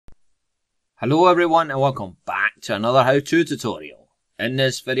Hello everyone and welcome back to another how-to tutorial. In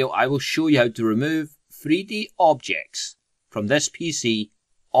this video I will show you how to remove 3D objects from this PC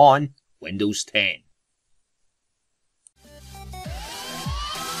on Windows 10.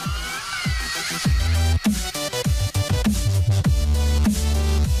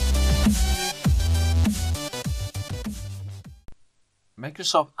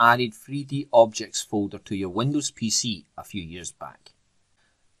 Microsoft added 3D objects folder to your Windows PC a few years back.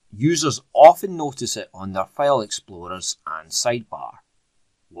 Users often notice it on their file explorers and sidebar.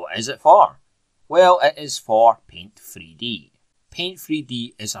 What is it for? Well, it is for Paint 3D. Paint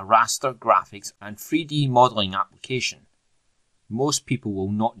 3D is a raster graphics and 3D modeling application. Most people will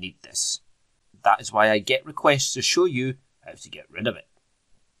not need this. That is why I get requests to show you how to get rid of it.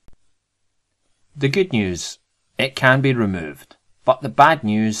 The good news, it can be removed. But the bad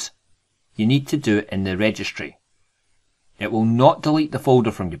news, you need to do it in the registry. It will not delete the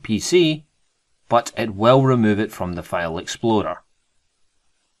folder from your PC, but it will remove it from the file explorer.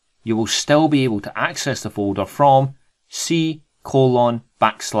 You will still be able to access the folder from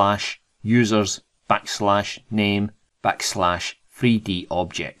C:\users\name\3D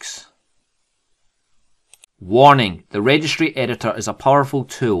objects. Warning, the registry editor is a powerful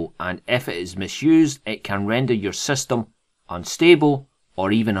tool, and if it is misused, it can render your system unstable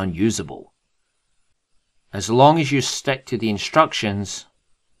or even unusable. As long as you stick to the instructions,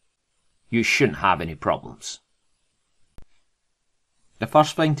 you shouldn't have any problems. The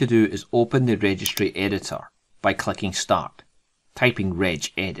first thing to do is open the registry editor by clicking Start, typing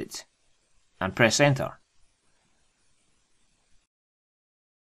regedit, and press Enter.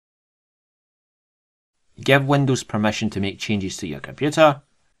 Give Windows permission to make changes to your computer.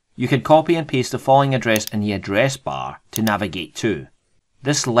 You can copy and paste the following address in the address bar to navigate to.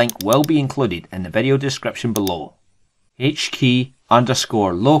 This link will be included in the video description below.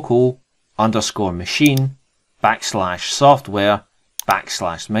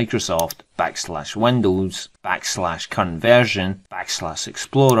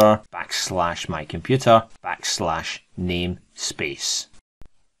 version/Namespace.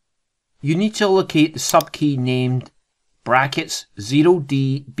 You need to locate the subkey named brackets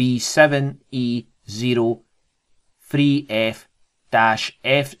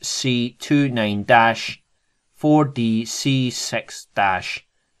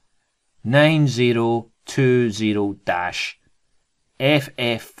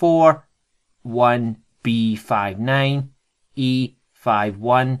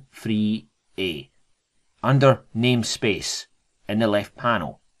under Namespace in the left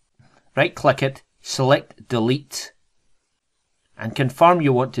panel. Right click it, select Delete, and confirm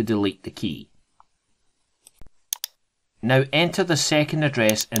you want to delete the key. Now enter the second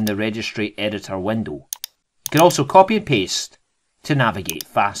address in the registry editor window. You can also copy and paste to navigate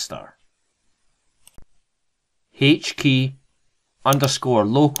faster.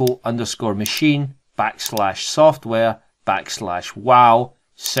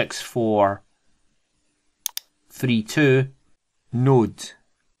 node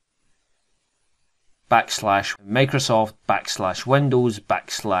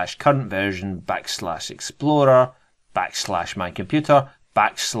 /Microsoft/Windows/Current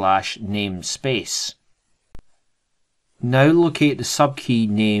Version/Explorer/MyComputer/Namespace. Now locate the subkey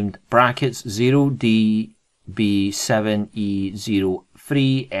named brackets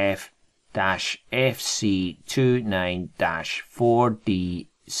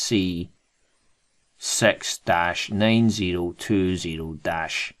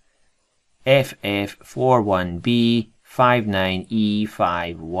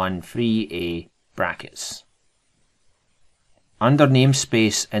brackets. Under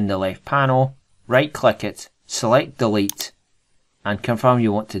Namespace in the left panel, right click it, select Delete, and confirm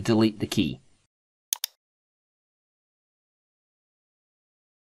you want to delete the key.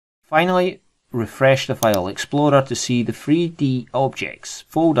 Finally, refresh the file explorer to see the 3D objects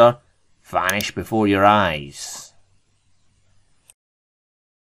folder vanish before your eyes.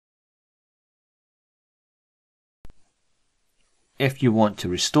 If you want to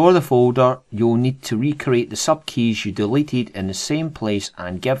restore the folder, you'll need to recreate the subkeys you deleted in the same place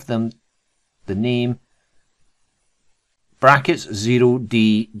and give them the name brackets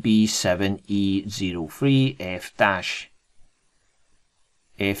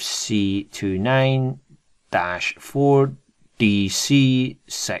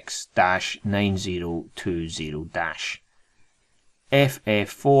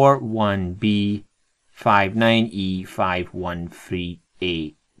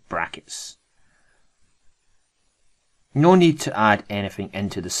brackets. No need to add anything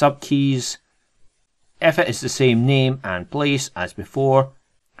into the subkeys. If it is the same name and place as before,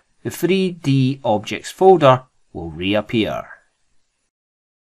 the 3D Objects folder will reappear.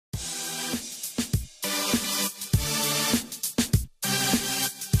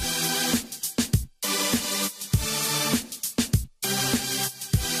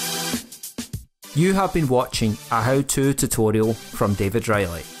 You have been watching a how-to tutorial from David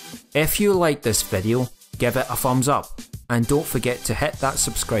Reilly. If you liked this video, give it a thumbs up and don't forget to hit that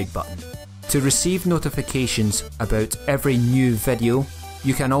subscribe button. To receive notifications about every new video,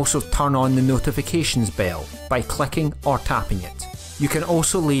 you can also turn on the notifications bell by clicking or tapping it. You can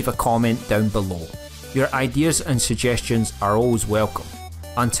also leave a comment down below. Your ideas and suggestions are always welcome.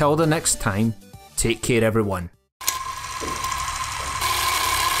 Until the next time, take care everyone.